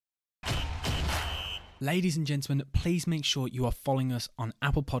Ladies and gentlemen, please make sure you are following us on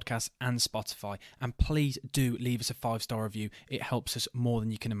Apple Podcasts and Spotify, and please do leave us a 5-star review. It helps us more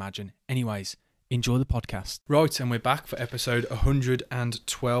than you can imagine. Anyways, enjoy the podcast. Right, and we're back for episode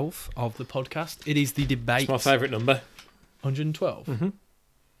 112 of the podcast. It is the debate. It's my favourite number. 112? Mm-hmm.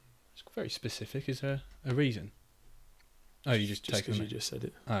 It's very specific. Is there a reason? Oh, you just because you just said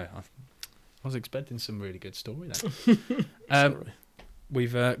it. Oh, I was expecting some really good story then. Sorry.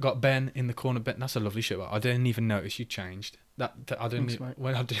 We've got Ben in the corner. Ben, that's a lovely shirt. I didn't even notice you changed. That I didn't. Thanks, mate.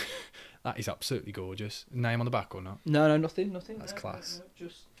 When I do, that is absolutely gorgeous. Name on the back or not? No, nothing. That's class. No,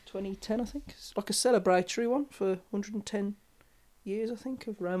 just 2010, I think. It's like a celebratory one for 110 years, I think,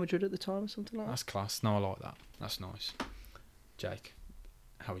 of Real Madrid at the time or something like that. That's class. No, I like that. That's nice. Jake,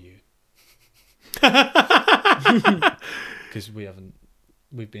 how are you? Because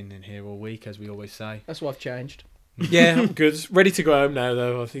we've been in here all week, as we always say. That's why I've changed. Yeah, I'm good. Ready to go home now,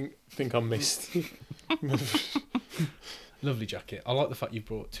 though. I think I'm missed. Lovely jacket. I like the fact you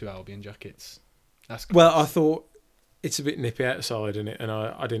brought 2 Albion jackets. That's class. Well, I thought it's a bit nippy outside, isn't it? And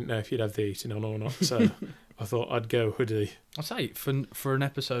I didn't know if you'd have the heating on or not, so I thought I'd go hoodie. I'll say for an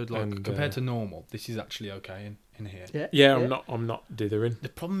episode like compared to normal, this is actually okay in here. Yeah, I'm not dithering. The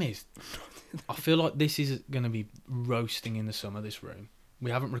problem is, I feel like this is going to be roasting in the summer. This room,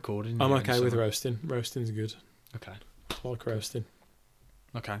 we haven't recorded. I'm okay with roasting. Roasting's good. Okay, I like roasting.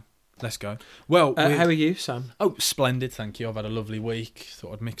 Okay, let's go. Well, how are you, Sam? Oh, splendid, thank you. I've had a lovely week.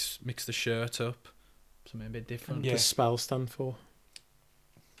 Thought I'd mix the shirt up, something a bit different. What does spell stand for?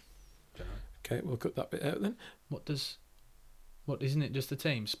 Okay, we'll cut that bit out then. What isn't it just the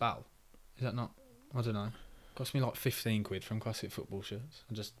team spell? Is that not? I don't know. Cost me like 15 quid from Classic Football shirts.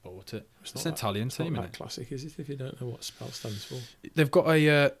 I just bought it. It's an Italian team, isn't it? Classic, is it? If you don't know what spell stands for, they've got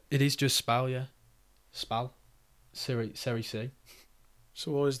a. It is just spell, yeah. Spell, Serie C.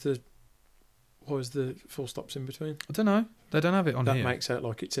 So why is the full stops in between? I don't know. They don't have it on here. That makes out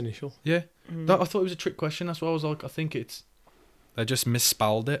like it's initial. Yeah, I thought it was a trick question. That's why I was like, I think it's. They just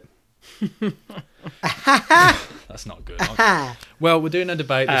misspelled it. That's not good. Well, we're doing a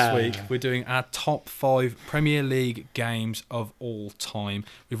debate this week. We're doing our top 5 Premier League games of all time.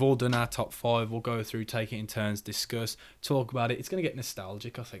 We've all done our top 5. We'll go through, take it in turns, discuss, talk about it. It's going to get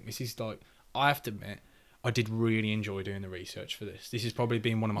nostalgic, I think. This is like, I have to admit, I did really enjoy doing the research for this. This has probably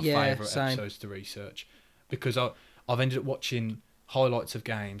been one of my favourite episodes to research, because I've ended up watching highlights of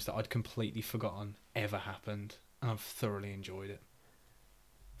games that I'd completely forgotten ever happened, and I've thoroughly enjoyed it.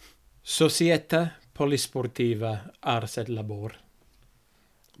 Società Polisportiva Ars et Labor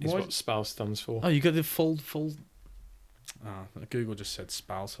is what SPAL stands for. Oh, you got the full. Google just said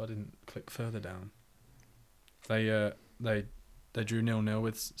SPAL, so I didn't click further down. They drew 0-0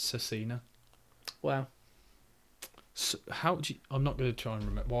 with Cesena. Wow. So how do you, I'm not going to try and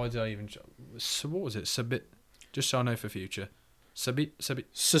remember. Why did I even? So what was it? Just so I know for future.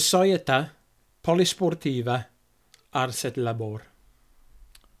 Società Polisportiva Ars et Labor.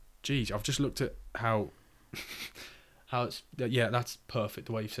 Jeez, I've just looked at how it's. Yeah, that's perfect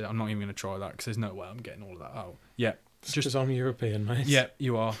the way you said it. I'm not even going to try that because there's no way I'm getting all of that out. Yeah, just because I'm European, mate. Yeah,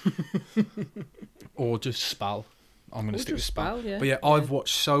 you are. Or just spell. I'm going to stick with spell. Yeah. But yeah, I've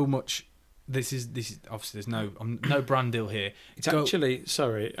watched so much. This is obviously there's no brand deal here. It's actually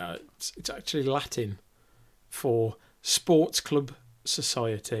Latin for Sports Club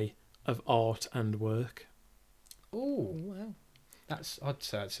Society of Art and Work. Oh wow. I'd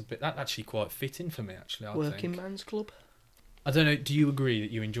say it's a bit. That's actually quite fitting for me. Actually, Working Man's Club. I don't know. Do you agree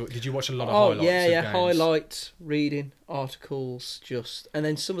that you enjoy? Did you watch a lot of highlights? Yeah, of games? highlights, reading articles, and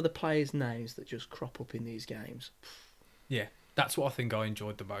then some of the players' names that just crop up in these games. Yeah, that's what I think I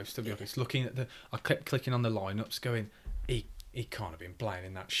enjoyed the most. To be honest, looking at I kept clicking on the lineups, going, he can't have been playing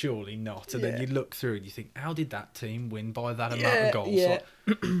in that, surely not. And then you look through and you think, how did that team win by that amount of goals? Yeah,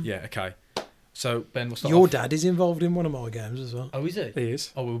 yeah, okay. So, Ben, we'll start Your off. Dad is involved in one of my games as well. Oh, is he? He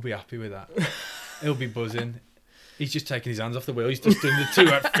is. Oh, we'll be happy with that. He'll be buzzing. He's just taking his hands off the wheel. He's just doing the 2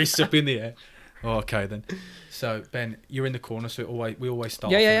 fists up in the air. Oh, okay, then. So, Ben, you're in the corner, so we always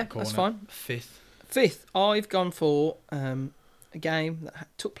start in the corner. That's fine. Fifth, I've gone for a game that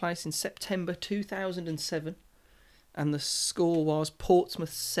took place in September 2007, and the score was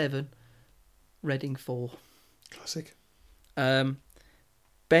Portsmouth 7, Reading 4. Classic. Ben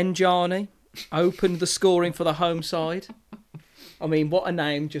Jarney opened the scoring for the home side. I mean, what a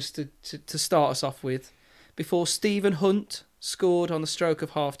name just to start us off with. Before Stephen Hunt scored on the stroke of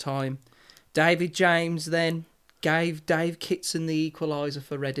half-time. David James then gave Dave Kitson the equaliser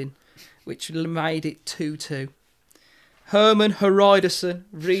for Reading, which made it 2-2. Herman Hreiderson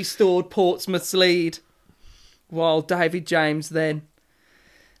restored Portsmouth's lead, while David James then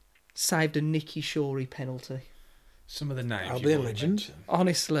saved a Nicky Shorey penalty. Some of the names. I'll you've be a already legend. mentioned.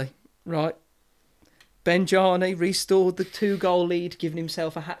 Honestly, right. Benjani restored the 2-goal lead, giving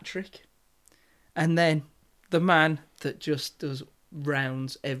himself a hat-trick. And then the man that just does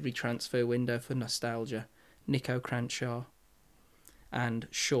rounds every transfer window for nostalgia, Nico Cranshaw and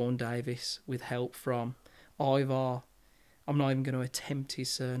Sean Davis, with help from Ivar. I'm not even going to attempt his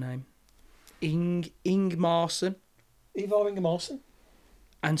surname. Ingmarsson Ivar Ingemarson.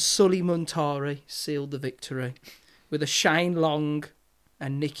 and Sully Muntari sealed the victory with a Shane Long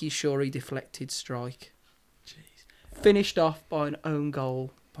and Nicky Shorey deflected strike. Jeez. Finished off by an own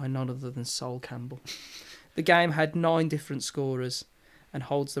goal by none other than Sol Campbell. The game had 9 different scorers and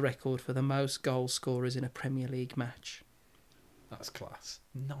holds the record for the most goal scorers in a Premier League match. That's class.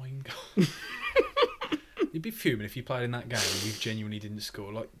 9 goals. You'd be fuming if you played in that game and you genuinely didn't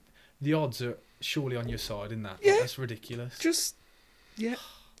score. Like, the odds are surely on your side in that. Yeah. That's ridiculous. Yeah.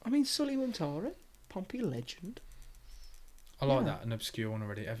 I mean, Sully Muntari, Pompey legend. I like Yeah. that, an obscure one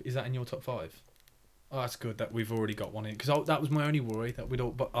already. Is that in your top 5? Oh, that's good that we've already got one in. Because that was my only worry, that we'd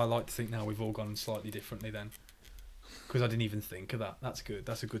all. But I like to think now we've all gone slightly differently then. Because I didn't even think of that. That's good.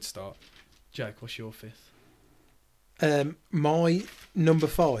 That's a good start. Jake, what's your 5th? My number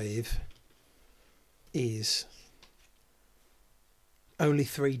 5 is only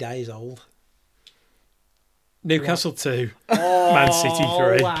 3 days old. Newcastle 2, Man City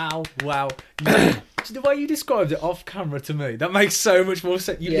 3. Wow. The way you described it off camera to me, that makes so much more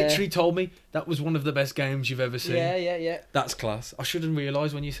sense. You literally told me that was one of the best games you've ever seen. Yeah. That's class. I shouldn't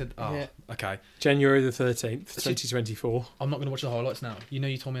realise when you said, Yeah. okay. January the 13th, 2024. I'm not going to watch the highlights now. You know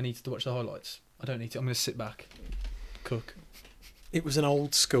you told me I needed to watch the highlights. I don't need to. I'm going to sit back. Cook. It was an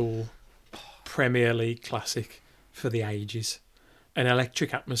old school Premier League classic for the ages. An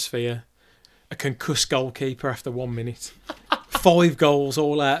electric atmosphere. A concussed goalkeeper after 1 minute. 5 goals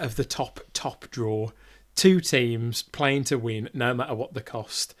all out of the top draw. 2 teams playing to win no matter what the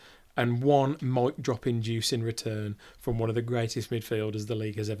cost. And 1 mic dropping juice in return from one of the greatest midfielders the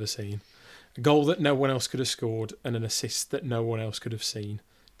league has ever seen. A goal that no one else could have scored and an assist that no one else could have seen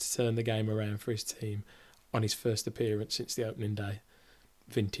to turn the game around for his team on his first appearance since the opening day.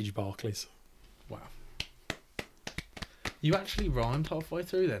 Vintage Barclays. Wow. You actually rhymed halfway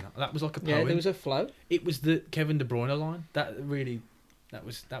through then. That was like a poem. Yeah, there was a flow. It was the Kevin De Bruyne line. That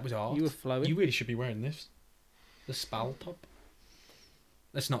was art. You were flowing. You really should be wearing this. The Spal top.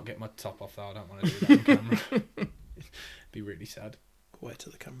 Let's not get my top off though. I don't want to do that on camera. Be really sad. Wait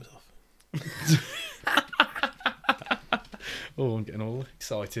till the camera's off. Oh, I'm getting all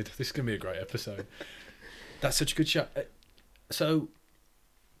excited. This is going to be a great episode. That's such a good shot. So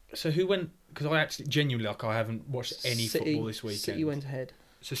who went... Because I actually, genuinely, I haven't watched any football this weekend. City went ahead.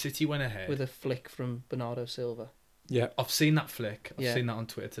 So City went ahead. With a flick from Bernardo Silva. Yeah. I've seen that flick. I've seen that on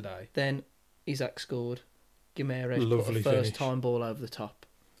Twitter today. Then Isaac scored. Gimenez Lovely put a finish. first-time ball over the top.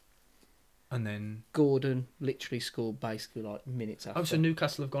 And then... Gordon literally scored basically like minutes after. Oh, so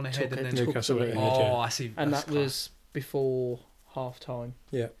Newcastle have gone ahead Took and a- then... Newcastle took the went lead. ahead, Oh, yeah. I see. And That's that was before half-time.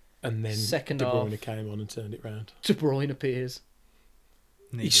 Yeah. And then Second De Bruyne half. came on and turned it round. De Bruyne appears.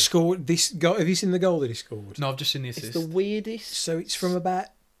 Neither. He scored this goal. Have you seen the goal that he scored? No, I've just seen the It's assist. the weirdest. So it's from about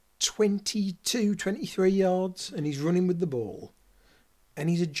 22, 23 yards, and he's running with the ball. And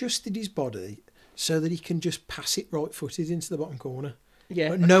he's adjusted his body so that he can just pass it right-footed into the bottom corner. Yeah,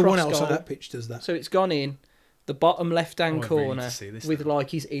 But no one across else on goal. that pitch does that. So it's gone in the bottom left-hand I really need corner to see this with now. like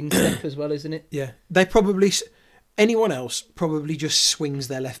his instep as well, isn't it? Yeah. They probably... Anyone else probably just swings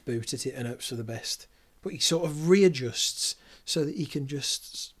their left boot at it and hopes for the best. But he sort of readjusts so that he can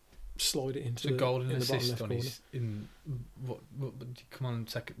just slide it into It's a golden in the bottom assist left on corner. his... What, come on,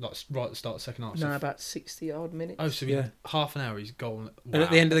 second, like, right at the start of the second half. No, So about 60-odd minutes. oh, so Yeah. in half an hour he's goal. And at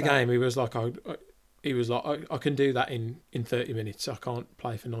the end of the About- game, he was like, I can do that in 30 minutes. I can't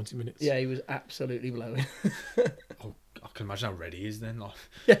play for 90 minutes. Yeah, he was absolutely blowing. Oh, I can imagine how ready he is then. Like,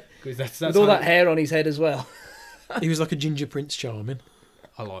 Yeah. 'cause that's With all how- that hair on his head as well. He was like a ginger Prince Charming.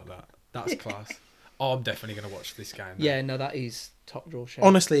 I like that. That's class. Oh, I'm definitely going to watch this game. now. Yeah, no, that is top draw show.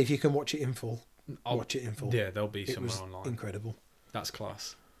 Honestly, if you can watch it in full, I'll- watch it in full. Yeah, there'll be It somewhere was online. incredible. That's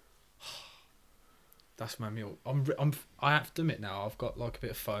class. That's my meal. I have to admit now, I've got like a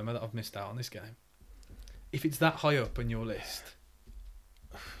bit of FOMO that I've missed out on this game. If it's that high up on your list.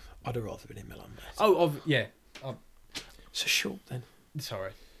 I'd have rather been in Milan. Mate. Oh, yeah. So short then.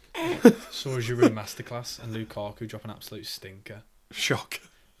 Sorry. Saw Giroud masterclass and Lukaku drop an absolute stinker. Shock.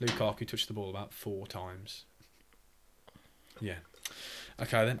 Lukaku touched the ball about 4 times. Yeah.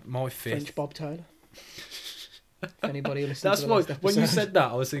 Okay, then my 5th. French Bob Taylor. If anybody listens That's to the why last when you episode. said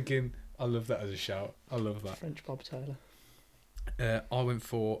that, I was thinking, I love that as a shout. I love that. French Bob Taylor. I went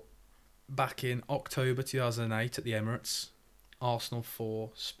for back in October 2008 at the Emirates. Arsenal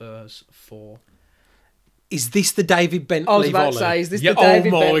 4, Spurs 4. Is this the David Bentley I was about volley? to say, is this Yeah. the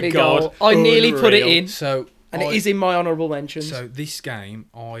David Oh my Bentley God. goal? I nearly put it Unreal. in, So and it is in my honourable mentions. So this game,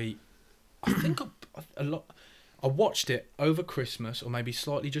 I think a lot. I watched it over Christmas, or maybe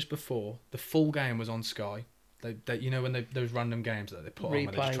slightly just before. The full game was on Sky. They you know, when those random games that they put on, when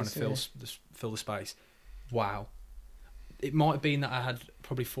they're just trying to fill the space. Wow. It might have been that I had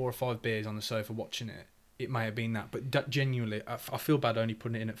probably 4 or 5 beers on the sofa watching it. It may have been that, but genuinely, I feel bad only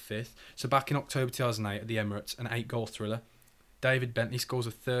putting it in at 5th. So back in October 2008 at the Emirates, an 8-goal thriller. David Bentley scores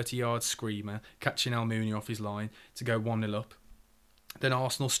a 30-yard screamer, catching Almunia off his line to go 1-0 up. Then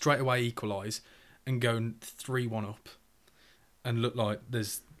Arsenal straight away equalise and go 3-1 up, and look like they're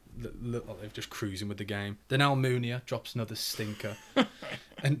just cruising with the game. Then Almunia drops another stinker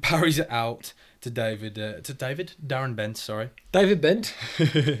and parries it out to Darren Bent. Sorry, David Bent.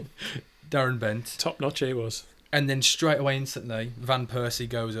 Darren Bent. Top notch he was. And then straight away, instantly, Van Persie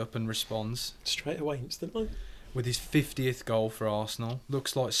goes up and responds. Straight away, instantly. With his 50th goal for Arsenal.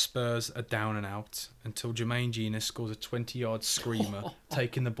 Looks like Spurs are down and out until Jermaine Genius scores a 20-yard screamer,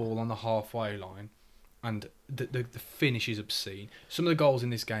 taking the ball on the halfway line. And the finish is obscene. Some of the goals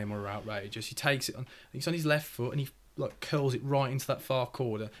in this game are outrageous. He takes it on, he's on his left foot and he curls it right into that far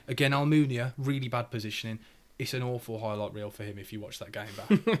corner. Again, Almunia, really bad positioning. It's an awful highlight reel for him if you watch that game back.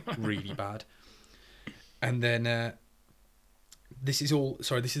 Really bad. And then this is in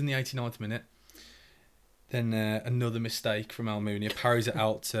the 89th minute. Then another mistake from Almunia, parries it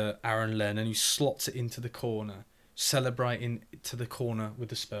out to Aaron Lennon, who slots it into the corner, celebrating to the corner with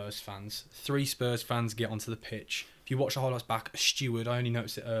the Spurs fans. 3 Spurs fans get onto the pitch. If you watch the highlights back, a steward, I only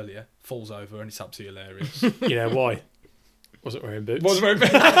noticed it earlier, falls over and it's absolutely hilarious. You know why? Wasn't wearing boots.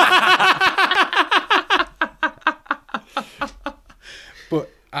 But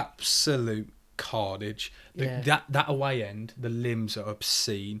absolute carnage. That away end, the limbs are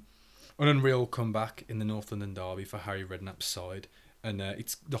obscene. An unreal comeback in the North London derby for Harry Redknapp's side, and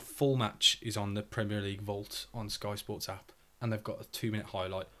it's the full match is on the Premier League Vault on Sky Sports app, and they've got a 2-minute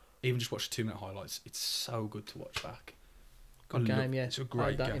highlight. Even just watch the 2-minute highlights; it's so good to watch back. Good game, yeah. It's a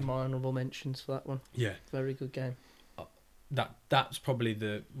great game. game. In my honourable mentions for that one. Yeah, very good game. That's probably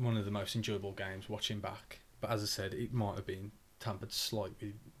one of the most enjoyable games watching back. But as I said, it might have been tampered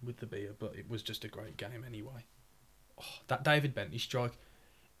slightly with the beer, but it was just a great game anyway. Oh, that David Bentley strike,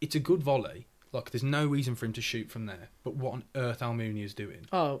 it's a good volley. Like, there's no reason for him to shoot from there. But what on earth Almunia is doing?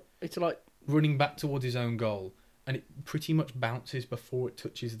 Oh, it's like running back towards his own goal, and it pretty much bounces before it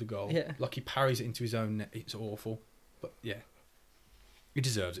touches the goal. Yeah. Like, he parries it into his own net. It's awful. But yeah, he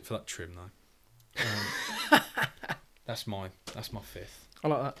deserves it for that trim though. That's my 5th. I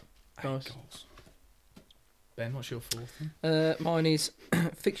like that. 8 Nice. goals. Ben, what's your 4th? Mine is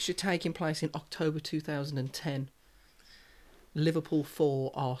fixture taking place in October 2010. Liverpool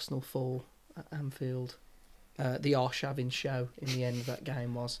 4, Arsenal 4 at Anfield. The Arshavin show in the end of that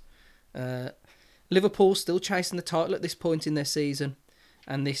game was. Liverpool still chasing the title at this point in their season,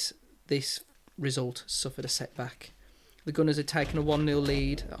 and this result suffered a setback. The Gunners had taken a 1-0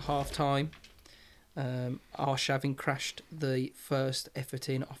 lead at half-time. Arshavin crashed the first effort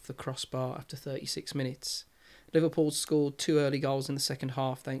in off the crossbar after 36 minutes. Liverpool scored 2 early goals in the second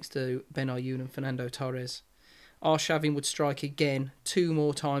half thanks to Ben Ayoun and Fernando Torres. Arshavin would strike again 2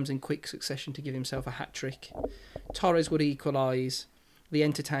 more times in quick succession to give himself a hat-trick. Torres would equalise. The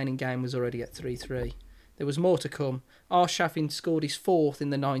entertaining game was already at 3-3. There was more to come. Arshavin scored his 4th in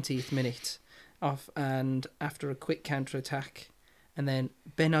the 90th minute and after a quick counter-attack. And then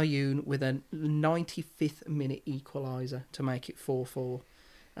Ben Ayoun with a 95th minute equaliser to make it 4-4.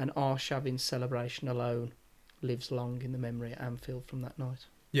 And Arshavin's celebration alone lives long in the memory at Anfield from that night.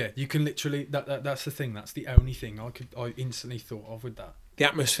 Yeah, you can literally. That's the thing. That's the only thing I instantly thought of with that. The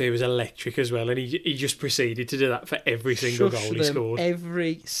atmosphere was electric as well, and he just proceeded to do that for every single goal he scored.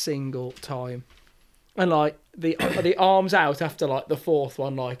 Every single time. And like the arms out after like the 4th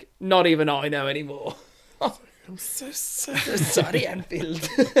one, like not even I know anymore. I'm so sorry. Sorry, Anfield.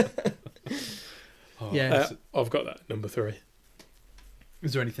 Yeah, I've got that number 3.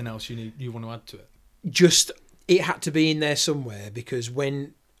 Is there anything else you want to add to it? Just it had to be in there somewhere, because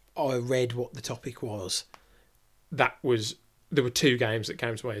when I read what the topic was, there were 2 games that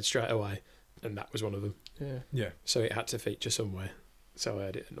came to my head straight away, and that was one of them. Yeah. So it had to feature somewhere. So I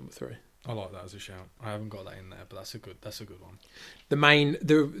had it at number 3. I like that as a shout. I haven't got that in there, but that's a good one.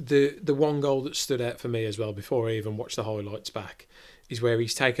 The one goal that stood out for me as well before I even watched the highlights back is where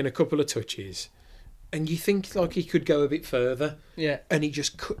he's taken a couple of touches, and you think like he could go a bit further. Yeah. And he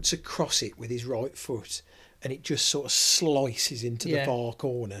just cuts across it with his right foot, and it just sort of slices into the far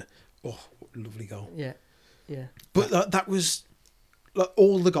corner. Oh, what a lovely goal. Yeah. But that was like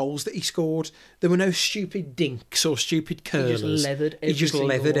all the goals that he scored. There were no stupid dinks or stupid curlers. He just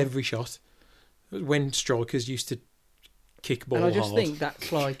leathered every shot. When strikers used to kick ball hard. And I hard. just think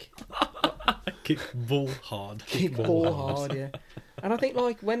that's like... Kick ball hard. Kick ball hard, yeah. And I think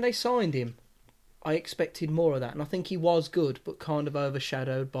like when they signed him, I expected more of that. And I think he was good, but kind of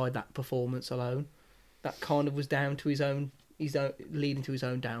overshadowed by that performance alone. That kind of was down to his own leading to his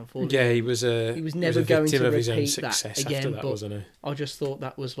own downfall. Yeah, he was never going to repeat that again. After that, but wasn't he? I just thought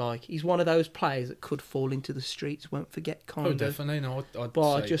that was like he's one of those players that could fall into the streets. Won't forget kind of. Definitely. No,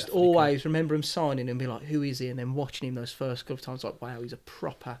 But I just always remember him signing and be like, "Who is he?" And then watching him those first couple of times, like, "Wow, he's a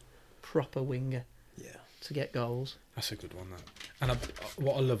proper winger." Yeah. To get goals. That's a good one. That. And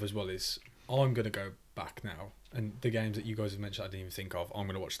what I love as well is I'm going to go back now, and the games that you guys have mentioned I didn't even think of. I'm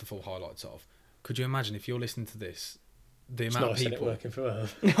going to watch the full highlights of. Could you imagine if you're listening to this? The amount of people working for her.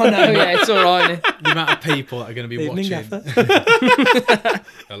 I know, yeah, it's all right. The amount of people that are going to be Evening, watching. Gaffer.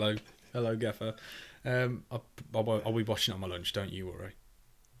 Hello, Gaffer. I'll be watching it on my lunch. Don't you worry.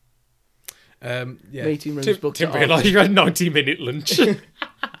 Yeah. Meeting rooms booked. Didn't realise you had a 90-minute lunch.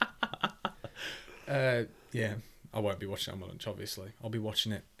 Yeah. I won't be watching it on my lunch. Obviously, I'll be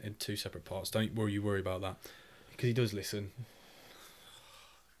watching it in two separate parts. Don't worry about that, because he does listen.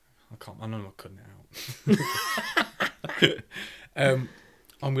 I know I'm not cutting it out.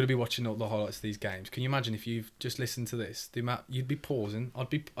 I'm going to be watching all the highlights of these games. Can you imagine if you've just listened to this? The amount you'd be pausing. I'd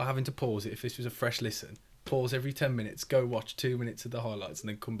be having to pause it if this was a fresh listen. Pause every 10 minutes. Go watch 2 minutes of the highlights and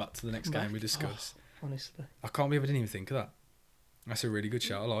then come back to the next game we discuss. Oh, honestly, I can't believe I didn't even think of that. That's a really good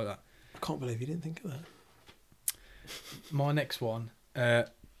shout. I like that. I can't believe you didn't think of that. My next one.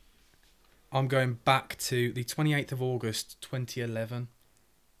 I'm going back to the 28th of August 2011.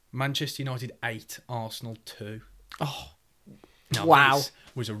 Manchester United 8, Arsenal 2. Oh, now, wow. This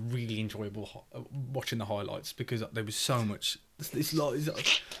was a really enjoyable watching the highlights, because there was so much.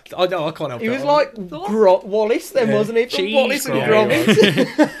 I know, I can't help it. He was like Wallace then, wasn't he? From Wallace and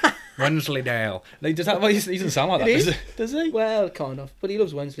Gromit. Wensleydale. He doesn't sound like that, does he? Well, kind of. But he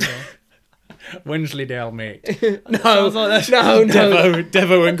loves Wensleydale. Wensleydale, mate. No.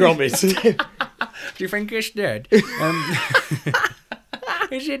 Devo and Gromit. Do you think he's dead?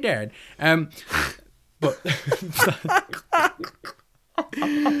 Is he dead? But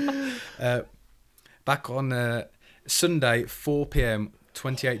back on Sunday, 4 p.m,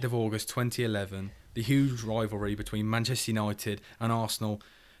 28th of August 2011, the huge rivalry between Manchester United and Arsenal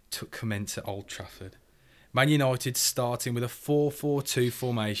took commence at Old Trafford. Man United starting with a 4-4-2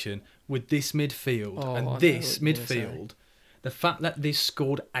 formation with this midfield the fact that this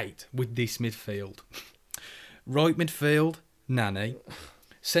scored 8 with this midfield. Right midfield, Nani.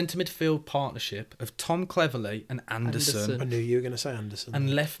 Centre midfield partnership of Tom Cleverley and Anderson. I knew you were going to say Anderson.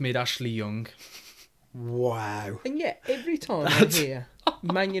 And left mid Ashley Young. Wow. And yet, every time I hear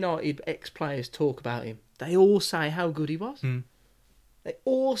Man United ex-players talk about him, they all say how good he was. They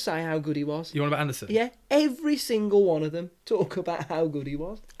all say how good he was. You want about Anderson? Yeah, every single one of them talk about how good he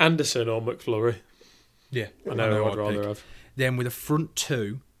was. Anderson or McFlurry? Yeah. I know who I'd rather have. Then with a front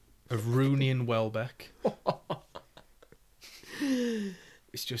two of Rooney and Welbeck.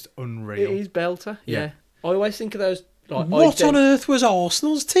 It's just unreal. It is belter, yeah. I always think of those... Like, what on earth was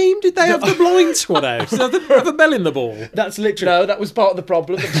Arsenal's team? Did they have the blind squad out? Did they have a bell in the ball? That's literally... No, that was part of the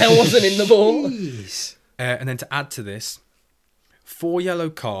problem. The bell wasn't in the ball. Jeez. And then to add to this, 4 yellow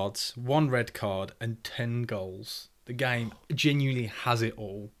cards, 1 red card, and 10 goals. The game genuinely has it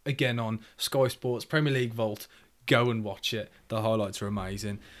all. Again, on Sky Sports Premier League Vault. Go and watch it. The highlights are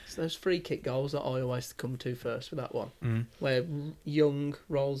amazing. It's those free kick goals that I always come to first with that one. Where Young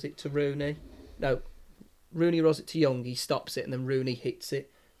rolls it to Rooney. No, Rooney rolls it to Young, he stops it, and then Rooney hits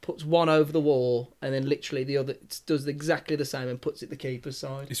it, puts one over the wall, and then literally the other does exactly the same and puts it the keeper's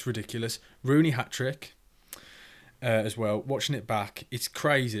side. It's ridiculous. Rooney hat-trick as well. Watching it back, it's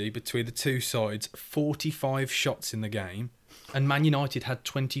crazy between the two sides. 45 shots in the game, and Man United had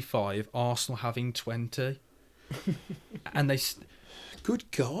 25, Arsenal having 20. And they... Good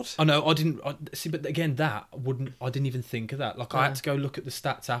God. I know, I didn't... see, but again, I didn't even think of that. Like, I had to go look at the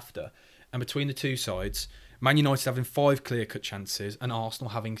stats after, and between the two sides, Man United having 5 clear-cut chances and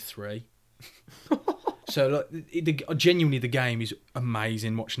Arsenal having 3. So, like, genuinely, the game is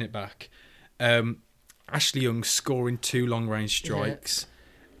amazing watching it back. Ashley Young scoring 2 long-range strikes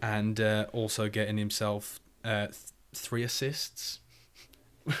and also getting himself 3 assists.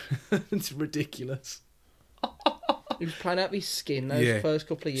 It's ridiculous. He was playing out of his skin those first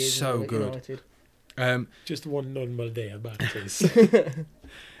couple of years. So good. United. Just one normal day about this.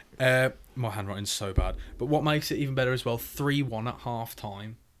 My handwriting's so bad. But what makes it even better as well, 3-1 at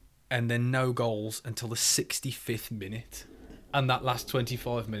half-time. and then no goals until the 65th minute. And that last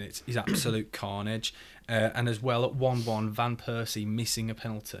 25 minutes is absolute carnage. And as well, at 1-1, Van Persie missing a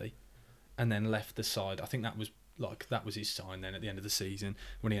penalty and then left the side. I think that was his sign then at the end of the season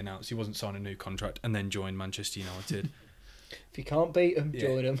when he announced he wasn't signing a new contract and then joined Manchester United. If you can't beat them,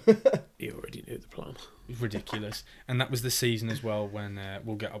 join them. He already knew the plan. Ridiculous. And that was the season as well when I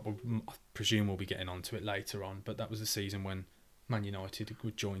presume we'll be getting onto it later on, but that was the season when Man United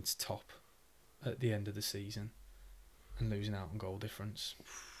were joint top at the end of the season and losing out on goal difference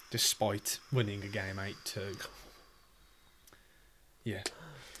despite winning a game 8-2. Yeah.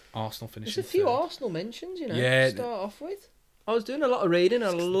 Arsenal finishing There's a few third. Arsenal mentions, to start off with. I was doing a lot of reading.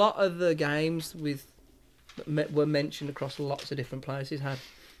 A lot of the games were mentioned across lots of different places.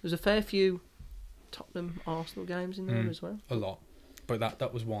 There's a fair few Tottenham Arsenal games in there as well. A lot. But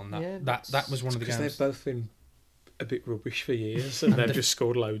that was one. That was one of the games. Because they've both been a bit rubbish for years and they've just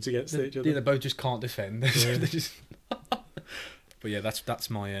scored loads against each other. Yeah, they both just can't defend. They're just... But yeah, that's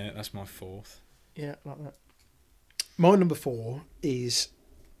my fourth. Yeah, like that. My number 4 is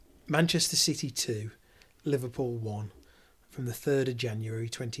Manchester City 2, Liverpool 1, from the 3rd of January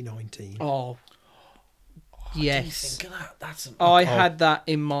 2019. Oh, yes. Think of that. That's I had that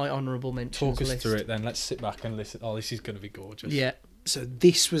in my honourable mentions Talk us list. through it then. Let's sit back and listen. Oh, this is going to be gorgeous. Yeah. So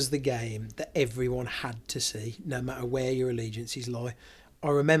this was the game that everyone had to see, no matter where your allegiances lie. I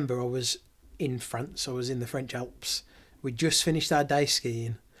remember I was in France. I was in the French Alps. We'd just finished our day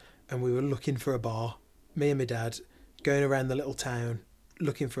skiing and we were looking for a bar. Me and my dad going around the little town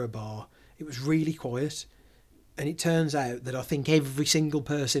looking for a bar. It was really quiet. And it turns out that I think every single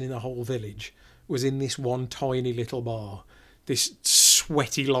person in the whole village was in this one tiny little bar, this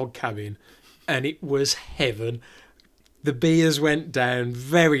sweaty log cabin, and it was heaven. The beers went down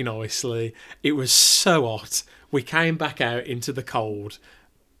very nicely. It was so hot. We came back out into the cold,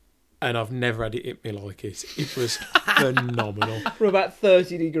 and I've never had it hit me like it. It was phenomenal. For about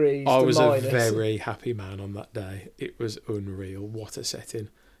 30 degrees. I was minus. a very happy man on that day. It was unreal. What a setting.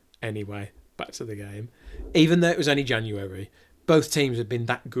 Anyway, back to the game. Even though it was only January, both teams had been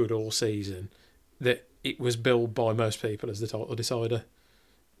that good all season that it was billed by most people as the title decider.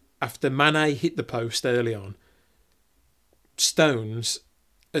 After Mane hit the post early on, Stones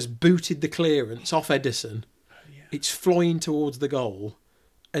has booted the clearance off Edison. It's flying towards the goal,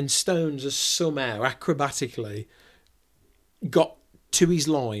 and Stones has somehow acrobatically got to his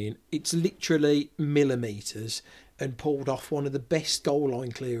line. It's literally millimetres, and pulled off one of the best goal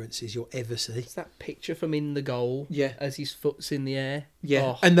line clearances you'll ever see. It's that picture from in the goal. Yeah. As his foot's in the air.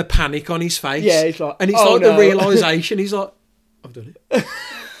 Yeah. Oh. And the panic on his face. Yeah, it's like, and it's oh, like no. the realisation. He's like, I've done it.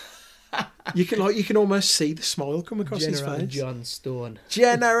 You can almost see the smile come across his General face. John Stone.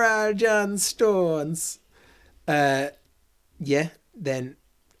 General John Stones. Then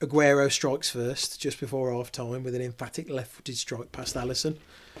Aguero strikes first just before half time with an emphatic left-footed strike past Alisson.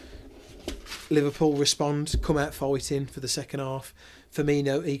 Liverpool respond, come out fighting for the second half.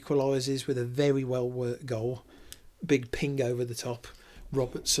 Firmino equalises with a very well-worked goal. Big ping over the top.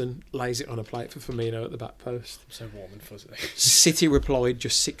 Robertson lays it on a plate for Firmino at the back post. So warm and fuzzy. City replied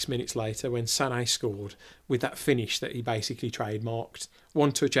just 6 minutes later when Sané scored with that finish that he basically trademarked.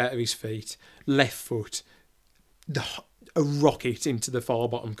 One touch out of his feet, left foot, a rocket into the far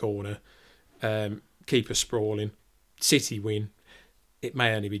bottom corner. Keeper sprawling. City win. It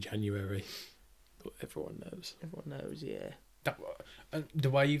may only be January, but everyone knows. Everyone knows, yeah. The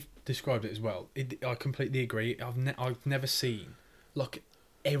way you've described it as well, I completely agree. I've never seen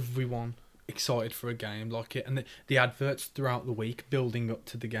everyone excited for a game like it, and the adverts throughout the week building up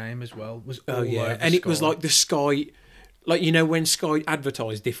to the game as well was all over and it was Sky. like the Sky, when Sky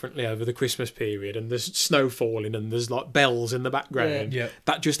advertised differently over the Christmas period, and there's snow falling and there's like bells in the background. Yeah.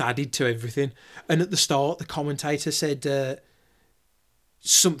 That just added to everything. And at the start, the commentator said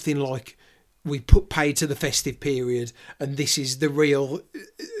something like, "We put paid to the festive period, and this is the real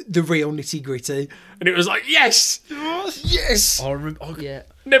nitty gritty." And it was like, yes. I remember. Yeah.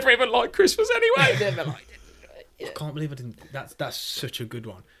 Never even liked Christmas anyway. Never liked it. I can't believe I didn't. That's such a good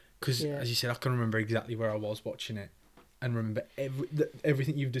one because, as you said, I can remember exactly where I was watching it, and remember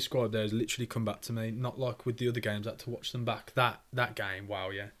everything you've described there has literally come back to me. Not like with the other games, I had to watch them back. That game, wow,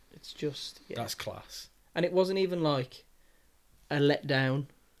 yeah, It's just... Yeah. that's class. And it wasn't even like a letdown,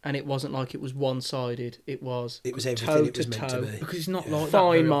 and it wasn't like it was one-sided. It was everything toe it was to meant toe. to be. Because it's not like that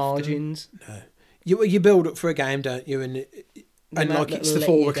Fine very margins. No. You build up for a game, don't you? And amount like it's that'll the let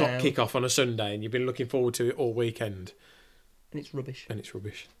 4 you o'clock down. kick-off on a Sunday, and you've been looking forward to it all weekend, And it's rubbish. and it's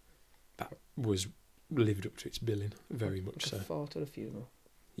rubbish. That was lived up to its billing, very much Like so. a fart at a funeral.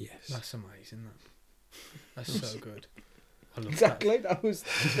 Yes. That's amazing. That's so good. I love Exactly. That was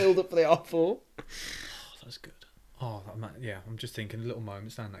the build up for the R4. Oh, that's good. Oh, yeah. I'm just thinking little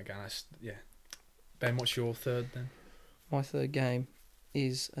moments down that game. Yeah. Ben, what's your third then? My third game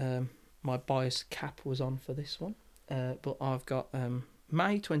is my bias cap was on for this one, but I've got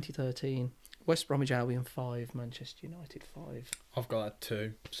May 2013, West Bromwich Albion 5, Manchester United 5. I've got that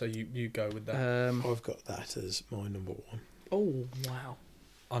too. So you go with that. I've got that as my number one. Oh wow!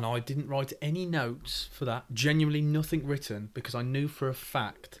 And I didn't write any notes for that. Genuinely nothing written because I knew for a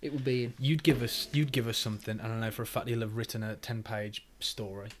fact It would be you'd give us something, and I know for a fact you'll have written a 10-page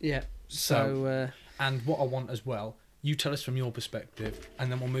story. yeah. So And what I want as well, you tell us from your perspective,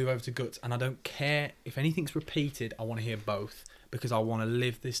 and then we'll move over to Guts. And I don't care if anything's repeated. I want to hear both because I want to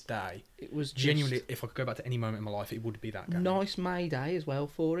live this day. it was Genuinely, just if I could go back to any moment in my life, it would be that game. nice May Day as well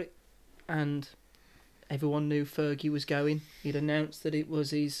for it, and everyone knew Fergie was going. He'd announced that it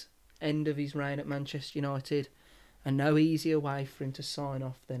was his end of his reign at Manchester United, and no easier way for him to sign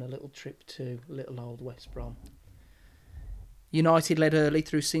off than a little trip to little old West Brom. United led early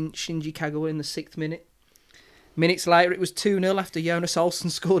through Shinji Kagawa in the 6th minute. Minutes later, it was 2-0 after Jonas Olsson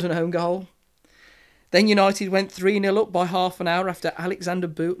scored an own goal. Then United went 3-0 up by half an hour after Alexander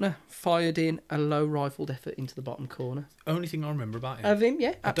Butner fired in a low rifled effort into the bottom corner. Only thing I remember about him. Of him,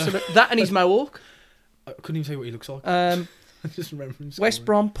 yeah, absolutely. That and his mohawk. I couldn't even say what he looks like. I just remember him scoring. West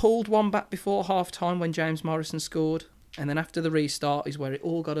Brom pulled one back before half-time when James Morrison scored, and then after the restart is where it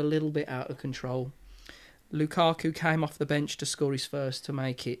all got a little bit out of control. Lukaku came off the bench to score his first to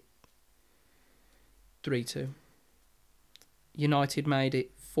make it 3-2. United made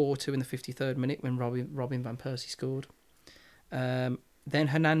it 4-2 in the 53rd minute when Robin van Persie scored. Then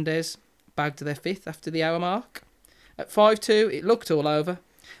Hernandez bagged their 5th after the hour mark. At 5-2, it looked all over.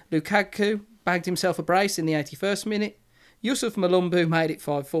 Lukaku bagged himself a brace in the 81st minute. Yusuf Malumbu made it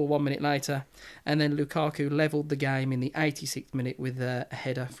 5-4 1 minute later. And then Lukaku levelled the game in the 86th minute with a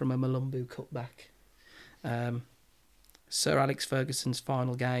header from a Malumbu cutback. Sir Alex Ferguson's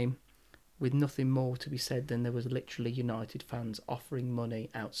final game, with nothing more to be said than there was literally United fans offering money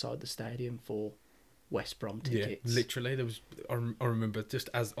outside the stadium for West Brom tickets. Yeah, literally. There was. I remember just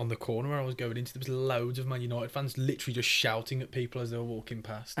as on the corner where I was going into, there was loads of Man United fans literally just shouting at people as they were walking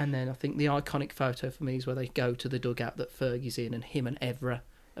past. And then I think the iconic photo for me is where they go to the dugout that Fergie's in, and him and Evra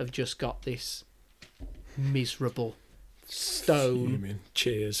have just got this miserable stone. Fuming.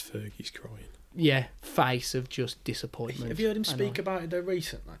 Cheers, Fergie's crying. Yeah, face of just disappointment. Have you heard him speak about it though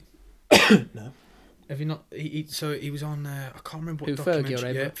recently? No. Have you not? So he was on. I can't remember what Who, documentary. Fergie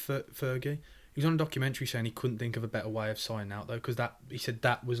or Yeah, Evra? Fergie. He was on a documentary saying he couldn't think of a better way of signing out though, because he said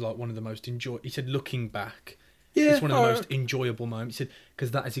that was like one of the most He said looking back, it's one of the most enjoyable moments. He said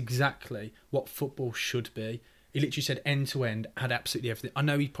because that is exactly what football should be. He literally said end to end, had absolutely everything. I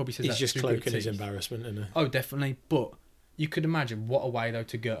know he probably says he's that just through cloaking grit his teeth. embarrassment, isn't he? Oh, definitely. But you could imagine what a way though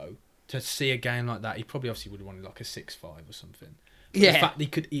to go to see a game like that. He probably obviously would have wanted like a 6-5 or something. But Yeah. the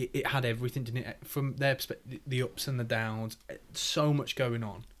fact it had everything, didn't it? From their perspective, the ups and the downs, so much going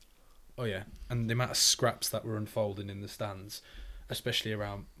on. Oh yeah, and the amount of scraps that were unfolding in the stands, especially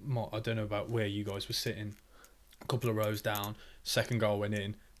around. I don't know about where you guys were sitting. A couple of rows down, second goal went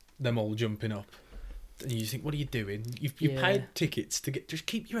in, them all jumping up. And you think, what are you doing? You Yeah. paid tickets to get. Just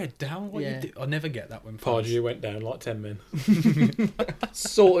keep your head down. What Yeah. you do? I never get that when Pardew went down like 10 men.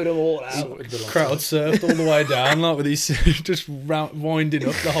 Sorted them all out. Sorted the lot crowd out. surfed all the way down, like with these just winding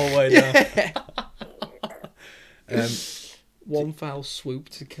up the whole way down. One foul swoop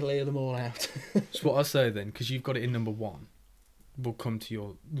to clear them all out. So what I say then, because you've got it in number one, we'll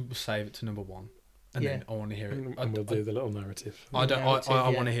save it to number one, and then I want to hear it. And we'll do the little narrative. I narrative,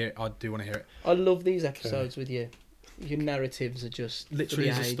 want to hear it. I do want to hear it. I love these episodes with you. Your narratives are just Literally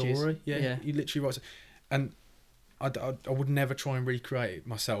for as the a ages. story. Yeah, you literally write it. And I would never try and recreate it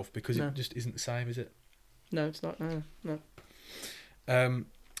myself because No. it just isn't the same, is it? No, it's not. No.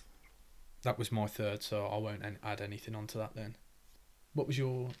 That was my third, so I won't add anything onto that then. What was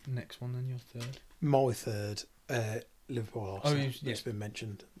your next one then, your third? My third, Liverpool Arsenal. yeah. It's been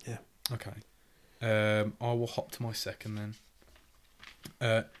mentioned. Yeah. Okay. I will hop to my second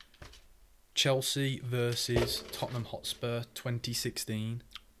then. Chelsea versus Tottenham Hotspur 2016,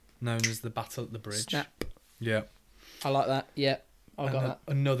 known as the Battle at the Bridge. Snap. Yeah. I like that. Yeah, I got that.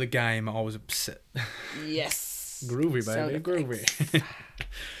 Another game I was upset. Yes. Groovy, Sound baby. effects.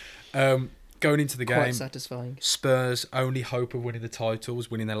 Groovy. Going into the Quite game, satisfying. Spurs' only hope of winning the title was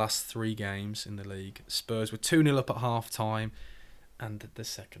winning their last 3 games in the league. Spurs were 2-0 up at half-time, and the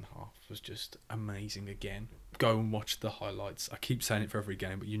second half was just amazing again. Go and watch the highlights. I keep saying it for every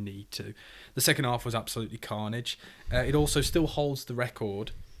game, but you need to. The second half was absolutely carnage. It also still holds the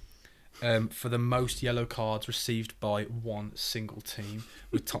record for the most yellow cards received by one single team,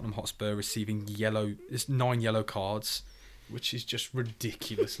 with Tottenham Hotspur receiving 9 yellow cards, which is just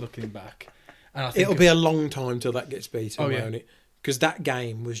ridiculous looking back. And I think It'll be a long time till that gets beaten, Oh, yeah. won't it? Because that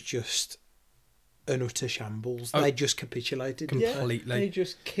game was just an utter shambles. They just capitulated. completely. They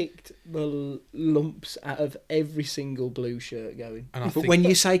just kicked the lumps out of every single blue shirt going. And I But think when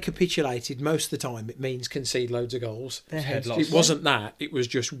you say capitulated, most of the time it means concede loads of goals. Their head heads loss. It wasn't that. It was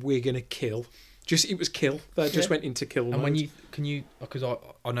just, we're going to kill. It was kill. They just went into kill mode. And when because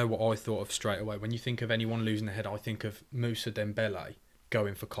I know what I thought of straight away. When you think of anyone losing their head, I think of Moussa Dembele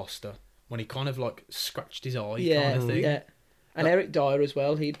going for Costa when he kind of like scratched his eye, kind of thing. Yeah. And Eric Dyer as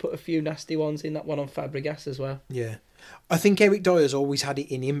well. He'd put a few nasty ones in that one on Fabregas as well. Yeah. I think Eric Dyer's always had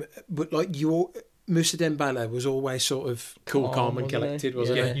it in him, but like Moussa Dembele was always sort of cool, calm and wasn't he? collected,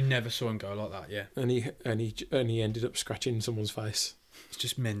 wasn't Yeah, he? you never saw him go like that. Yeah, And he ended up scratching someone's face it's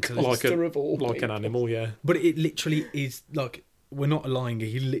just mental. like Monster of all an people. animal. Yeah. But it literally is like, we're not lying.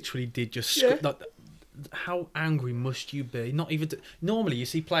 He literally did just like. How angry must you be? Not even normally you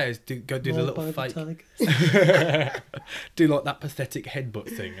see players do the little fake, do like that pathetic headbutt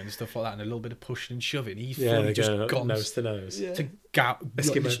thing and stuff like that, and a little bit of pushing and shoving. He's fully just gone nose to nose. Yeah. to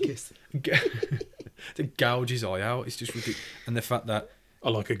Eskimo kiss. to gouge his eye out. It's just ridiculous. And the fact that I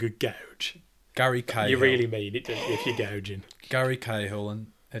like a good gouge. Gary Cahill, You really mean it, don't you, if you're gouging. Gary Cahill and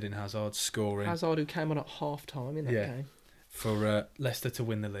Eden Hazard scoring Hazard, who came on at half time in that game. for Leicester to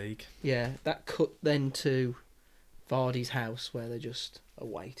win the league. Yeah, that cut then to Vardy's house where they're just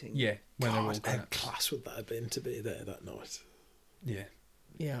awaiting. Yeah, when they're all God, going how class would that have been to be there that night? Yeah,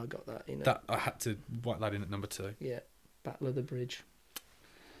 Yeah, I got that. that I had to write that in at number 2. Yeah, Battle of the Bridge.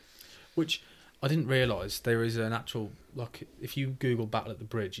 Which I didn't realise there is an actual, like, if you Google Battle at the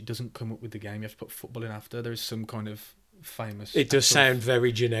Bridge, it doesn't come up with the game. You have to put football in after. There is some kind of famous. It does actual- sound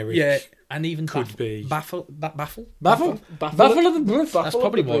very generic. Yeah, and even Could be. Baffle. Battle of the Bridge. That's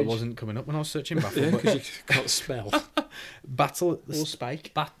probably why it wasn't coming up when I was searching Baffle. Yeah, but because you can't spell. Battle at the Or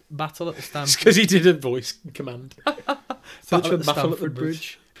Spike. Battle at the It's Stamford. because he did a voice command. Search for Battle Battle at at the the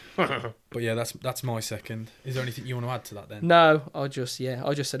Bridge. But yeah, that's my second. Is there anything you want to add to that then? No, I just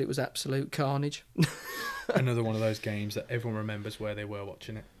said it was absolute carnage. Another one of those games that everyone remembers where they were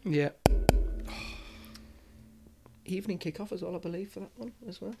watching it. Yeah. Evening kick-off as well, I believe, for that one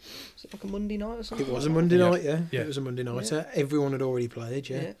as well. Was it like a Monday night or something? It was a Monday Yeah. night, yeah. Yeah. It was a Monday night. Yeah. Everyone had already played,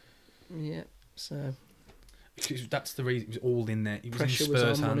 Yeah. Yeah. So That's the reason. It was all in there. It was Pressure in was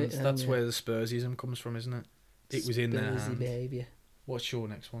Spurs' on, wasn't hands. it? That's And, where the Spursism comes from, isn't it? It was in their Spursy hands. behaviour. What's your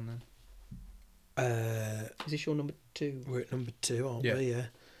next one then? Is this your number 2? We're at number 2, aren't Yeah. we?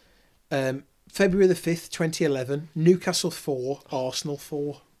 Yeah. February the 5th, 2011. Newcastle 4, Arsenal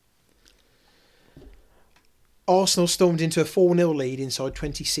 4. Arsenal stormed into a 4-0 lead inside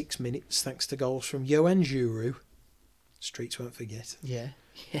 26 minutes thanks to goals from Yoann Giroud. Streets won't forget. Yeah.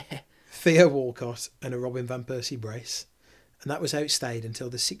 Yeah. Theo Walcott and a Robin Van Persie brace. And that was outstayed until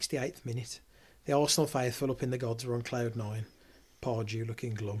the 68th minute. The Arsenal faithful up in the gods were on cloud 9. Pardew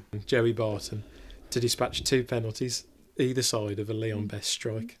looking glum. Joey Barton to dispatch 2 penalties either side of a Leon Best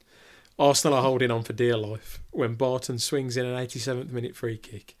strike. Arsenal are holding on for dear life when Barton swings in an 87th minute free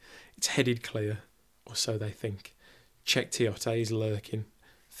kick. It's headed clear, or so they think. Czech Tiote is lurking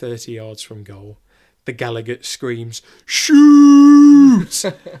 30 yards from goal. The Gallagher screams, "Shoot!"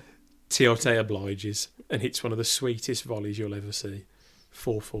 Tiote obliges and hits one of the sweetest volleys you'll ever see.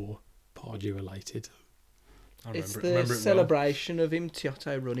 4-4. Pardew elated. I It's the remember it well. celebration of him,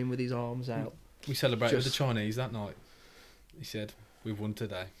 Tiote, running with his arms out. We celebrated with the Just- Chinese that night. He said, "We've won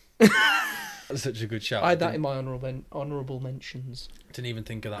today." That's such a good shout. I had that in my honourable mentions. Didn't even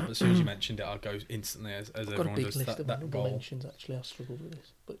think of that, but as soon as you mentioned it, I'll go instantly as I've got a everyone big does. list of That honourable goal. mentions, actually. I struggled with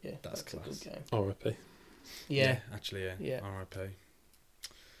this. But yeah, That's that's a class. good game. R.I.P. Yeah. Actually, yeah. Yeah. R.I.P.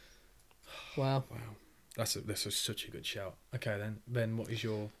 Wow. Wow. That's such a good shout. Okay, then. Ben, what is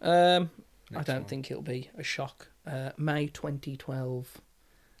your I next don't one? think it'll be a shock. May 2012,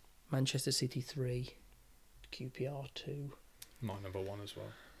 Manchester City 3, QPR 2. My number 1 as well.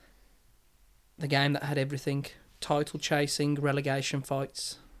 The game that had everything. Title chasing, relegation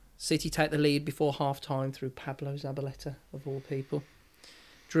fights. City take the lead before half-time through Pablo Zabaleta, of all people.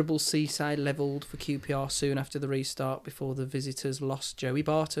 Dribble Cisse levelled for QPR soon after the restart before the visitors lost Joey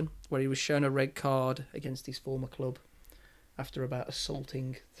Barton, where he was shown a red card against his former club after about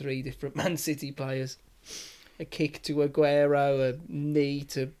assaulting 3 different Man City players. A kick to Aguero, a knee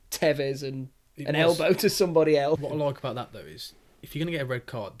to Tevez, and an elbow to somebody else. What I like about that, though, is if you're going to get a red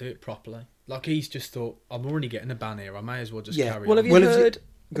card, do it properly. Like, he's just thought, I'm already getting a ban here, I may as well just carry Well, on. have you Well, if you- heard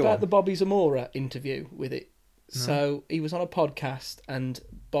Go about on. the Bobby Zamora interview with it? No. So he was on a podcast and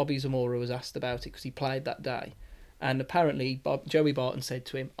Bobby Zamora was asked about it because he played that day. And apparently Joey Barton said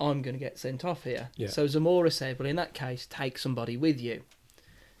to him, I'm going to get sent off here. Yeah. So Zamora said, well, in that case, take somebody with you.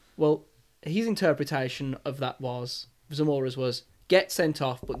 Well, his interpretation of that was, Zamora's was, get sent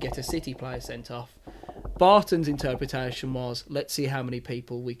off, but get a City player sent off. Barton's interpretation was, let's see how many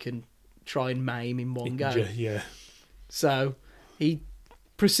people we can try and maim in one go. Yeah. So he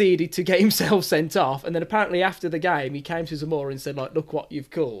proceeded to get himself sent off, and then apparently after the game he came to Zamora and said, like, look what you've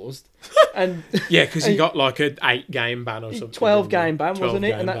caused. And yeah, because he got like an 8-game ban or something. 12-game ban, wasn't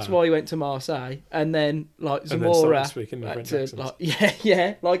it? And that's why he went to Marseille. And then like Zamora had to, like,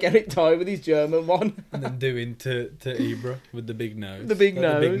 yeah, like Eric Dyer with his German one. And then doing to Ibra with the big nose. The big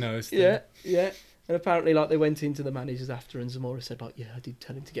nose thing. Yeah. And apparently, like, they went into the managers after, and Zamora said, like, yeah, I did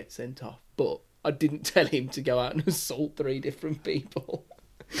tell him to get sent off, but I didn't tell him to go out and assault 3 different people.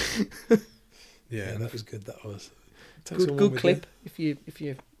 Yeah, that was good. That was good clip if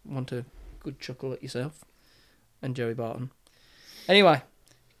you want a good chuckle at yourself and Joey Barton. Anyway,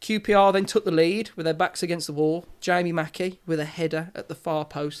 QPR then took the lead with their backs against the wall. Jamie Mackie with a header at the far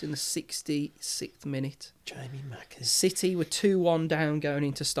post in the 66th minute. Jamie Mackie. City were 2-1 down going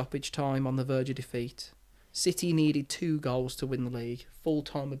into stoppage time on the verge of defeat. City needed 2 goals to win the league. Full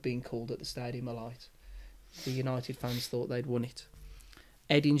time had been called at the Stadium of Light. The United fans thought they'd won it.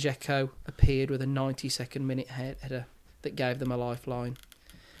 Edin Dzeko appeared with a 92nd minute header that gave them a lifeline.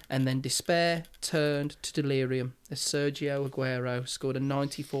 And then despair turned to delirium as Sergio Aguero scored a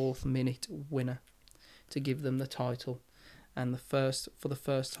 94th minute winner to give them the title, and for the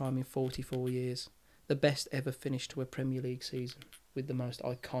first time in 44 years, the best ever finish to a Premier League season, with the most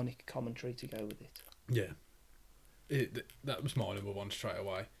iconic commentary to go with it. Yeah, that was my number one straight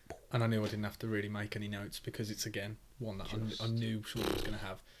away, and I knew I didn't have to really make any notes because it's again one that I knew someone was going to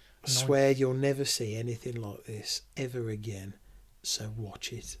have. I swear you'll never see anything like this ever again. So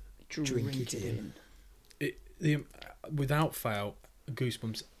watch it, drink it in. Without fail,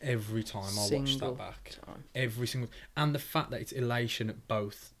 goosebumps every time I watch that back. Every single, and the fact that it's elation at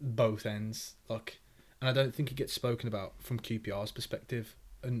both ends, like, and I don't think it gets spoken about from QPR's perspective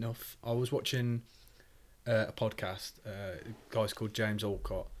enough. I was watching a podcast, a guy's called James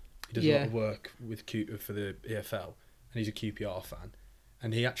Alcott. He does a lot of work with for the EFL, and he's a QPR fan,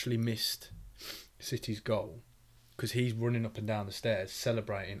 and he actually missed City's goal because he's running up and down the stairs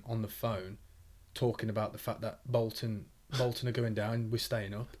celebrating on the phone, talking about the fact that Bolton are going down, we're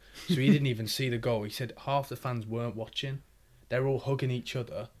staying up. So he didn't even see the goal. He said half the fans weren't watching. They're all hugging each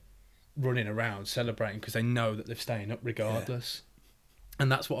other, running around, celebrating because they know that they're staying up regardless. Yeah.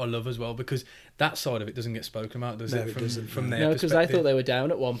 And that's what I love as well, because that side of it doesn't get spoken about, does it? From their perspective. No, because I thought they were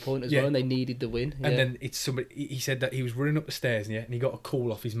down at one point as well, and they needed the win. And then it's somebody. He said that he was running up the stairs, and he got a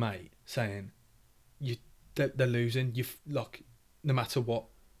call off his mate saying, "They're losing. Like, no matter what,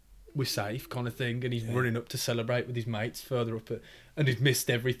 we're safe," kind of thing. And he's running up to celebrate with his mates further up, and he's missed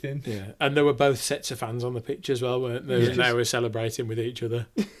everything. Yeah, and there were both sets of fans on the pitch as well, weren't there? Yeah. And they were celebrating with each other.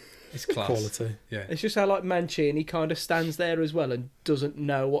 It's class. Quality. Yeah. It's just how, like, Mancini kind of stands there as well and doesn't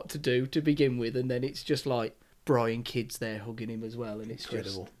know what to do to begin with, and then it's just like Brian Kidd's there hugging him as well, and it's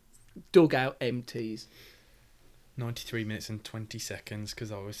incredible. Just dugout empties. 93 minutes and 20 seconds,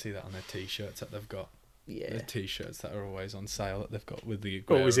 because I always see that on their t-shirts that they've got. Yeah. The t-shirts that are always on sale that they've got with the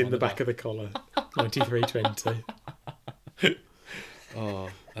always in the back of the collar. 93.20. Oh,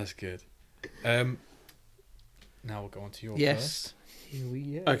 that's good. Now we'll go on to your first. Here we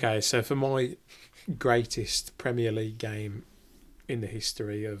go. Okay, so for my greatest Premier League game in the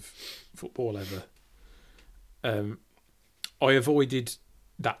history of football ever, I avoided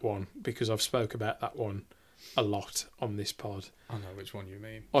that one because I've spoke about that one a lot on this pod. I know which one you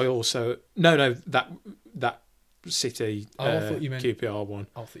mean. I also that City I thought you meant QPR one.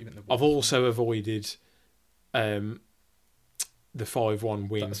 I thought you meant the one. I've also avoided the 5-1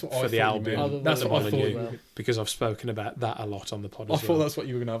 win for the Albion. That's what I thought. Because I've spoken about that a lot on the pod. I thought that's what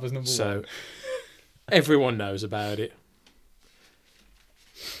you were going to have as number one. So everyone knows about it.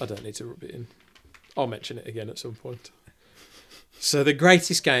 I don't need to rub it in. I'll mention it again at some point. So the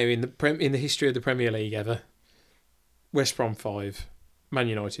greatest game in the history of the Premier League ever: West Brom 5, Man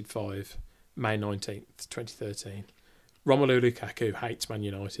United 5, May 19th, 2013. Romelu Lukaku hates Man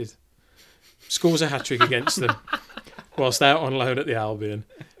United. Scores a hat-trick against them whilst out on loan at the Albion,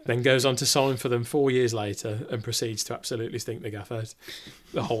 then goes on to sign for them 4 years later and proceeds to absolutely stink the gaff out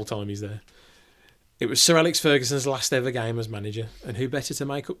the whole time he's there. It was Sir Alex Ferguson's last ever game as manager, and who better to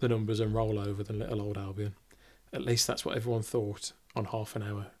make up the numbers and roll over than little old Albion? At least that's what everyone thought on half an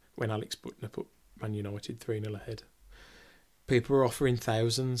hour when Alex Butner put Man United 3-0 ahead. People were offering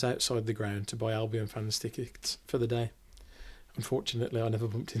thousands outside the ground to buy Albion fans tickets for the day. Unfortunately, I never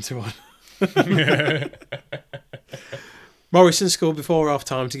bumped into one. Morrison scored before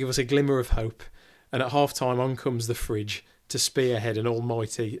half-time to give us a glimmer of hope, and at half-time on comes the fridge to spearhead an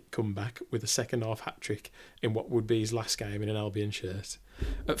almighty comeback with a second-half hat-trick in what would be his last game in an Albion shirt.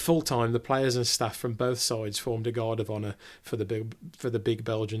 At full-time, the players and staff from both sides formed a guard of honour for the big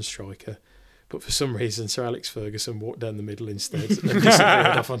Belgian striker, but for some reason Sir Alex Ferguson walked down the middle instead and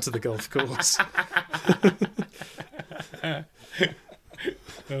disappeared off onto the golf course.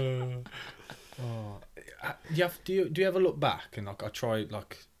 Do you ever look back and like I try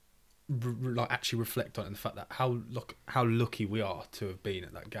like actually reflect on it and the fact that how lucky we are to have been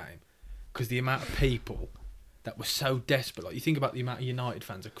at that game, because the amount of people that were so desperate, like you think about the amount of United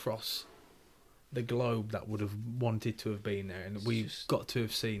fans across the globe that would have wanted to have been there, and we've got to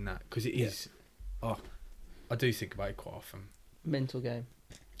have seen that, because it is. Oh, I do think about it quite often. Mental game.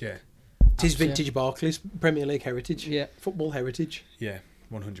 Yeah. It is vintage Barclays, Premier League heritage. Yeah. Football heritage. Yeah,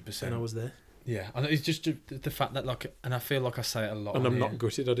 100%. And I was there. Yeah, and it's just the fact that like, and I feel like I say it a lot. And I'm not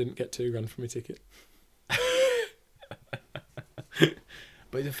gutted I didn't get $2,000 for my ticket.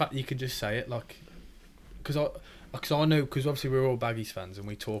 But the fact that you could just say it, like, because I know, because obviously we're all Baggies fans and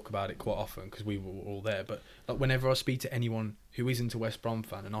we talk about it quite often because we were all there. But like whenever I speak to anyone who isn't a West Brom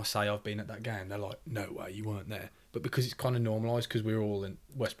fan and I say I've been at that game, they're like, "No way, you weren't there." But because it's kind of normalised, because we're all in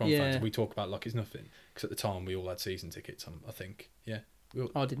West Brom fans, we talk about like it's nothing. Because at the time we all had season tickets. I think, yeah.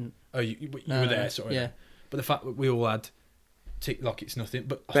 I didn't. Oh, you were there, sorry. Yeah. But the fact that we all had, like it's nothing.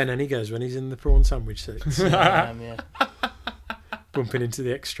 But Ben Henny goes when he's in the prawn sandwich seats, Yeah. bumping into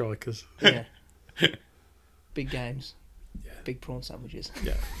the ex-strikers. Yeah. Big games. Yeah. Big prawn sandwiches.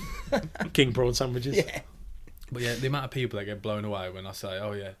 Yeah. King prawn sandwiches. Yeah. But yeah, the amount of people that get blown away when I say,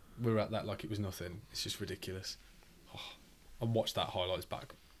 "Oh yeah, we were at that," like it was nothing. It's just ridiculous. Oh, I watched that highlights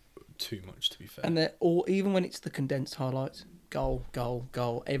back too much, to be fair. And they're all, even when it's the condensed highlights, goal, goal,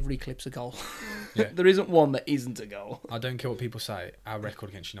 goal. Every clip's a goal. Yeah. There isn't one that isn't a goal. I don't care what people say. Our record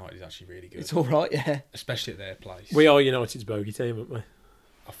against United is actually really good. It's all right, yeah. Especially at their place. We are United's bogey team, aren't we?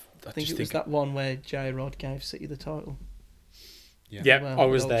 I think it was that one where J. Rod gave City the title. Yeah, Well, I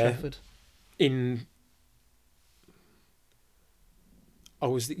was Old there. Trafford. I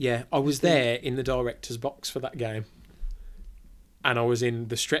was there in the director's box for that game, and I was in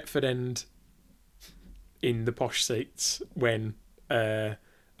the Stretford end, in the posh seats when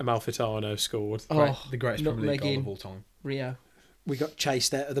Amalfitano scored. The greatest Premier League goal of all time. Rio. We got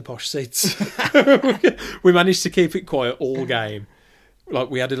chased out of the posh seats. We managed to keep it quiet all game. Like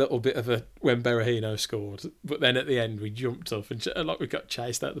we had a little bit of a when Berahino scored, but then at the end we jumped up and like we got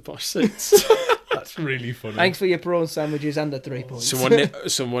chased out of the posh seats. That's really funny. Thanks for your prawn sandwiches and the 3 points.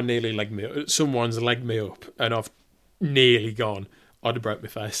 Someone nearly legged me up. Someone's legged me up, and I've nearly gone. I'd have broke my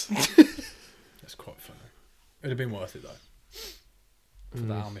face. That's quite funny. It'd have been worth it though. For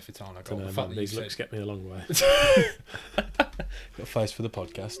that Amalfitano goal. The fact that these looks get me a long way. Got a face for the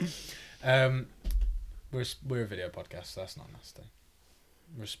podcast. We're a video podcast, so that's not nasty.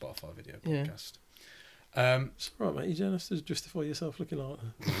 We're a Spotify video podcast. It's all right, mate. You don't have to justify yourself looking like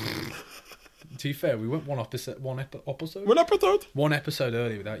that. To be fair, we went one episode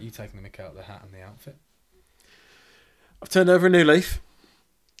earlier without you taking the mick out of the hat and the outfit. I've turned over a new leaf.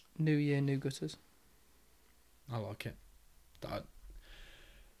 New year, new gutters. I like it.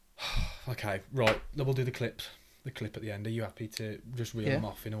 Okay, right. We'll do the clips. The clip at the end. Are you happy to just reel them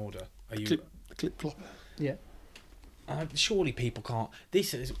off in order? Are you? Clip clop. Yeah. Surely people can't.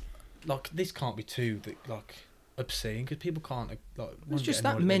 This can't be too obscene, because people can't There's just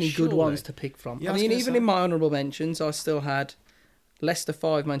that many good ones to pick from. Yeah, I mean, even in my honourable mentions, I still had Leicester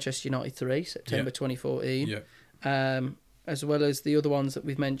 5, Manchester United 3, September 2014. Yeah. As well as the other ones that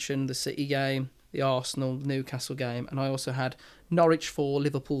we've mentioned, the City game, the Arsenal Newcastle game, and I also had Norwich 4,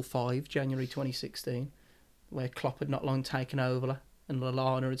 Liverpool 5, January 2016, where Klopp had not long taken over and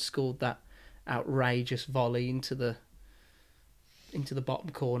Lallana had scored that outrageous volley into the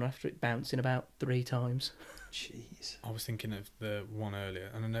bottom corner after it bouncing about 3 times. Jeez. I was thinking of the one earlier,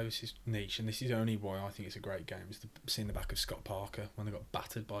 and I know this is niche, and this is only why I think it's a great game, is seeing the back of Scott Parker when they got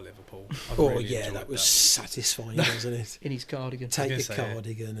battered by Liverpool. That was satisfying, wasn't it? In his cardigan. Take your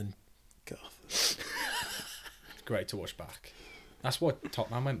cardigan and go off. Great to watch back. That's why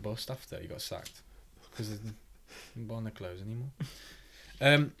Tottenham went bust after he got sacked, because they didn't buy their clothes anymore.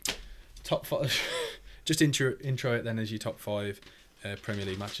 Top 5. Just intro it then as your top 5 Premier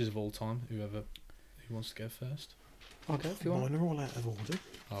League matches of all time. Who wants to go first? I'll go if you want. Mine are all out of order.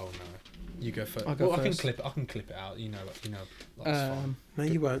 Oh no, you go first. I'll go first. I can clip it out. That's fine. No,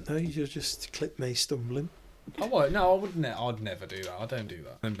 you won't though. You'll just clip me stumbling. I won't. No, I wouldn't. I'd never do that. I don't do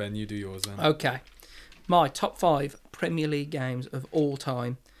that. And Ben, you do yours then. Okay. My top 5 Premier League games of all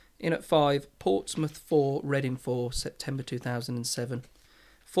time. In at 5, Portsmouth 4, Reading 4, September 2007.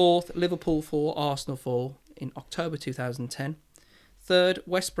 4th, Liverpool 4, Arsenal 4 in October 2010. 3rd,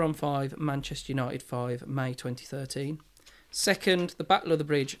 West Brom 5, Manchester United 5, May 2013. 2nd, the Battle of the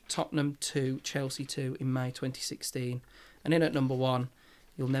Bridge, Tottenham 2, Chelsea 2 in May 2016. And in at number 1,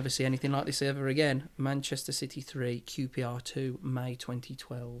 you'll never see anything like this ever again, Manchester City 3, QPR 2, May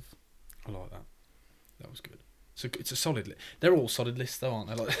 2012. I like that. That was good. So it's a solid list. They're all solid lists, though, aren't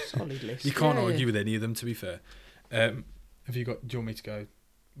they? Like, solid list. You can't argue with any of them, to be fair. Have you got? Do you want me to go?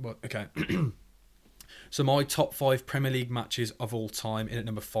 What? Okay. So my top 5 Premier League matches of all time. In at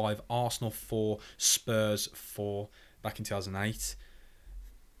number 5, Arsenal 4, Spurs 4, back in 2008.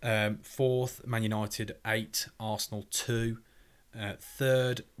 4th, Man United 8, Arsenal 2.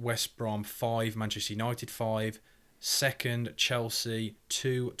 3rd, West Brom 5, Manchester United 5. 2nd, Chelsea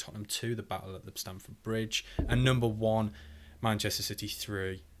 2, Tottenham 2, the battle at the Stamford Bridge. And number 1, Manchester City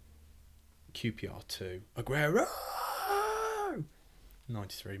 3, QPR 2. Aguero!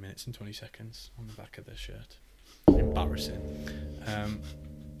 93 minutes and 20 seconds on the back of their shirt. Embarrassing. I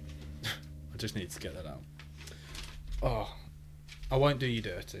just need to get that out. Oh, I won't do you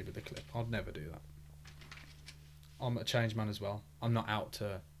dirty with the clip. I'd never do that. I'm a changed man as well. I'm not out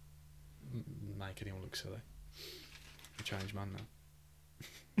to make anyone look silly. I'm a changed man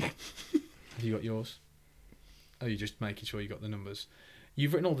now. Have you got yours? Oh, you're just making sure you got the numbers.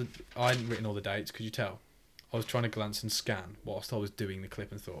 You've written all the... I hadn't written all the dates, could you tell? I was trying to glance and scan whilst I was doing the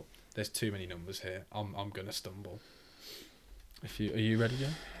clip and thought, there's too many numbers here. I'm going to stumble. Are you ready, Joe?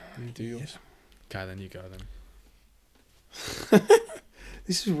 You do yours? Okay, then you go then.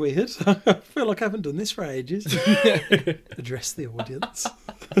 This is weird. I feel like I haven't done this for ages. Address the audience.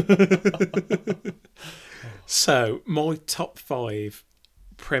 So, my top 5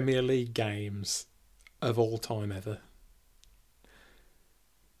 Premier League games of all time ever.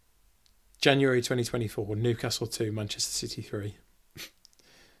 January 2024, Newcastle 2, Manchester City 3.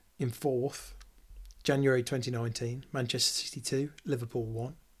 In 4th, January 2019, Manchester City 2, Liverpool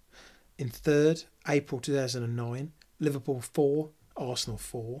 1. In 3rd, April 2009, Liverpool 4, Arsenal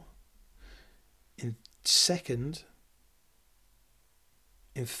 4. In 2nd,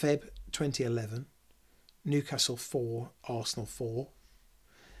 in Feb 2011, Newcastle 4, Arsenal 4.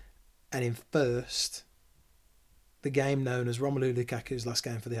 And in 1st, the game known as Romelu Lukaku's last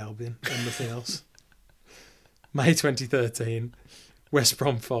game for the Albion and nothing else. May 2013, West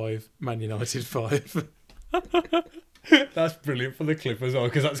Brom 5, Man United 5. That's brilliant for the clip as well,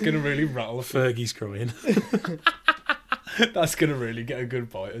 because that's going to really rattle Fergie's crying. That's going to really get a good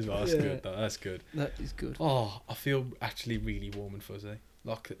bite as well. That's good. That's good. That is good. Oh, I feel actually really warm and fuzzy.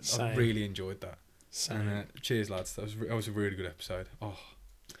 Like, Same. I really enjoyed that. Same. And, cheers, lads. That was a really good episode. Oh,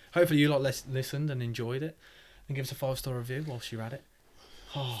 hopefully you lot listened and enjoyed it. And give us a 5-star review whilst you're at it.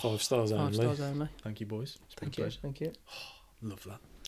 Oh, 5 stars only. 5 stars only. Thank you, boys. It's been Thank you. a pleasure. Thank you. Love that.